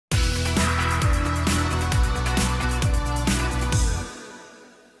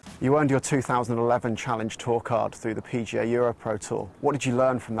You earned your 2011 Challenge Tour card through the PGA EuroPro Tour. What did you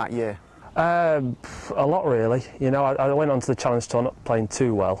learn from that year? A lot, really. You know, I went on to the Challenge Tour not playing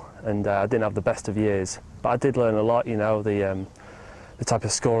too well, and I didn't have the best of years. But I did learn a lot. You know, the type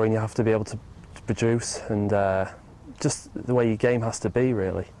of scoring you have to be able to produce, and just the way your game has to be,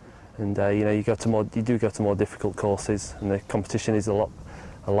 really. And you know, you do go to more difficult courses, and the competition is a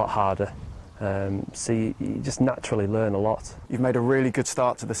lot harder. So you just naturally learn a lot. You've made a really good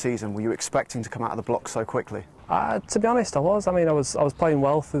start to the season. Were you expecting to come out of the blocks so quickly? To be honest, I was. I mean, I was playing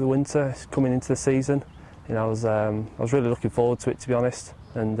well through the winter, coming into the season. You know, I was really looking forward to it, to be honest.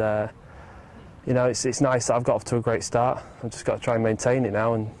 And you know, it's nice that I've got off to a great start. I've just got to try and maintain it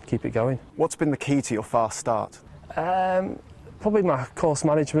now and keep it going. What's been the key to your fast start? Probably my course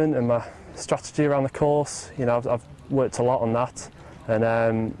management and my strategy around the course. You know, I've worked a lot on that,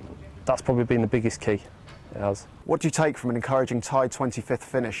 and that's probably been the biggest key. It has. What do you take from an encouraging tied 25th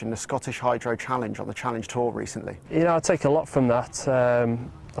finish in the Scottish Hydro Challenge on the Challenge Tour recently? You know, I take a lot from that.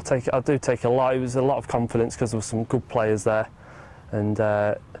 I do take a lot. It was a lot of confidence because there were some good players there, and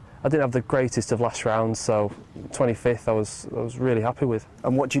I didn't have the greatest of last rounds, so 25th I was really happy with.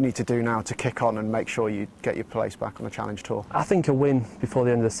 And what do you need to do now to kick on and make sure you get your place back on the Challenge Tour? I think a win before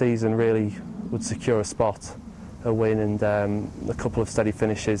the end of the season really would secure a spot. A win and a couple of steady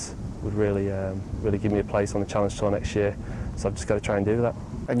finishes would really give me a place on the Challenge Tour next year. So I've just got to try and do that.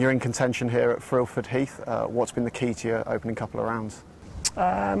 And you're in contention here at Frilford Heath. What's been the key to your opening couple of rounds?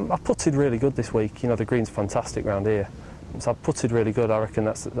 I've putted really good this week. You know, the green's fantastic round here. So I've putted really good. I reckon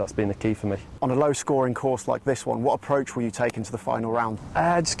that's been the key for me. On a low-scoring course like this one, what approach will you take into the final round?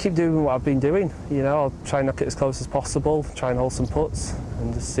 Just keep doing what I've been doing. You know, I'll try and knock it as close as possible, try and hold some putts,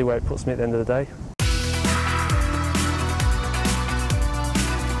 and just see where it puts me at the end of the day.